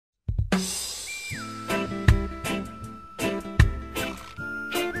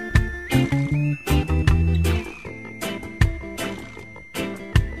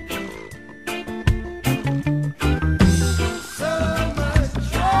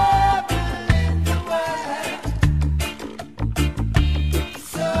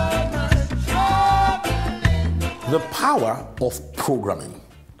The power of programming.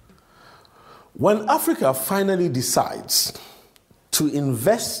 When Africa finally decides to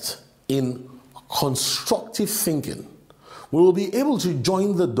invest in constructive thinking, we will be able to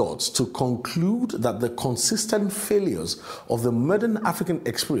join the dots to conclude that the consistent failures of the modern African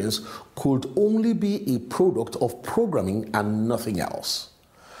experience could only be a product of programming and nothing else.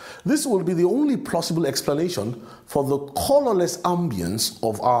 This will be the only plausible explanation for the colorless ambience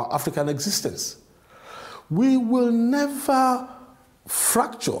of our African existence. We will never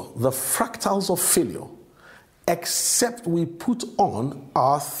fracture the fractals of failure except we put on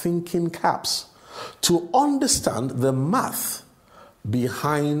our thinking caps to understand the math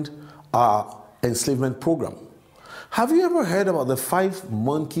behind our enslavement program. Have you ever heard about the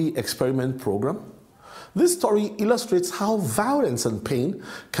 5-monkey experiment program? This story illustrates how violence and pain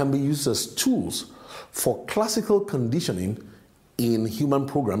can be used as tools for classical conditioning in human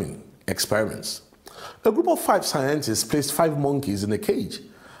programming experiments. A group of 5 scientists placed 5 monkeys in a cage,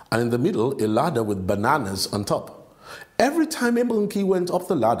 and in the middle, a ladder with bananas on top. Every time a monkey went up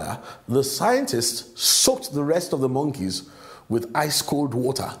the ladder, the scientists soaked the rest of the monkeys with ice-cold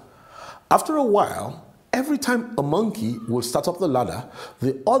water. After a while, every time a monkey would start up the ladder,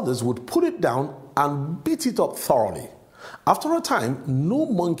 the others would put it down and beat it up thoroughly. After a time, no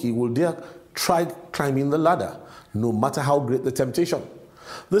monkey will dare try climbing the ladder, no matter how great the temptation.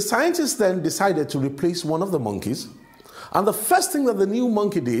 The scientists then decided to replace one of the monkeys, and the first thing that the new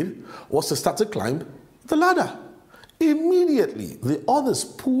monkey did was to start to climb the ladder. Immediately, the others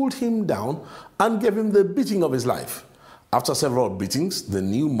pulled him down and gave him the beating of his life. After several beatings, the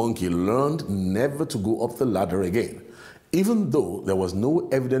new monkey learned never to go up the ladder again, even though there was no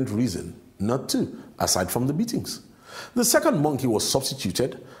evident reason not to, aside from the beatings. The second monkey was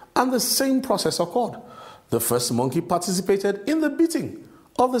substituted, and the same process occurred. The first monkey participated in the beating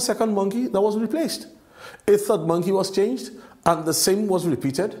of the second monkey that was replaced. A third monkey was changed, and the same was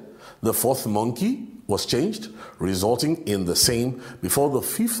repeated. The fourth monkey was changed, resulting in the same, before the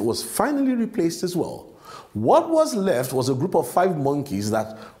fifth was finally replaced as well. What was left was a group of 5 monkeys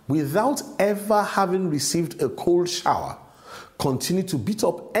that, without ever having received a cold shower, continued to beat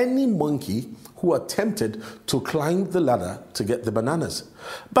up any monkey who attempted to climb the ladder to get the bananas.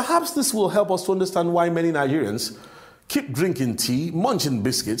 Perhaps this will help us to understand why many Nigerians keep drinking tea, munching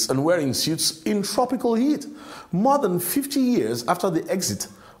biscuits, and wearing suits in tropical heat, more than 50 years after the exit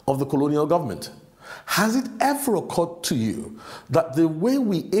of the colonial government. Has it ever occurred to you that the way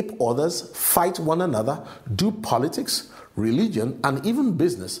we ape others, fight one another, do politics, religion, and even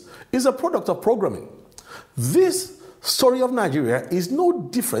business is a product of programming? This story of Nigeria is no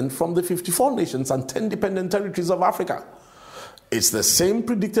different from the 54 nations and 10 dependent territories of Africa. It's the same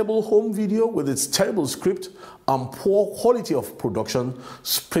predictable home video with its terrible script and poor quality of production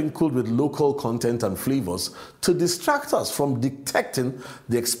sprinkled with local content and flavors to distract us from detecting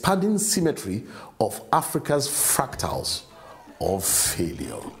the expanding symmetry of Africa's fractals of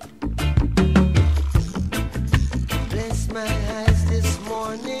failure.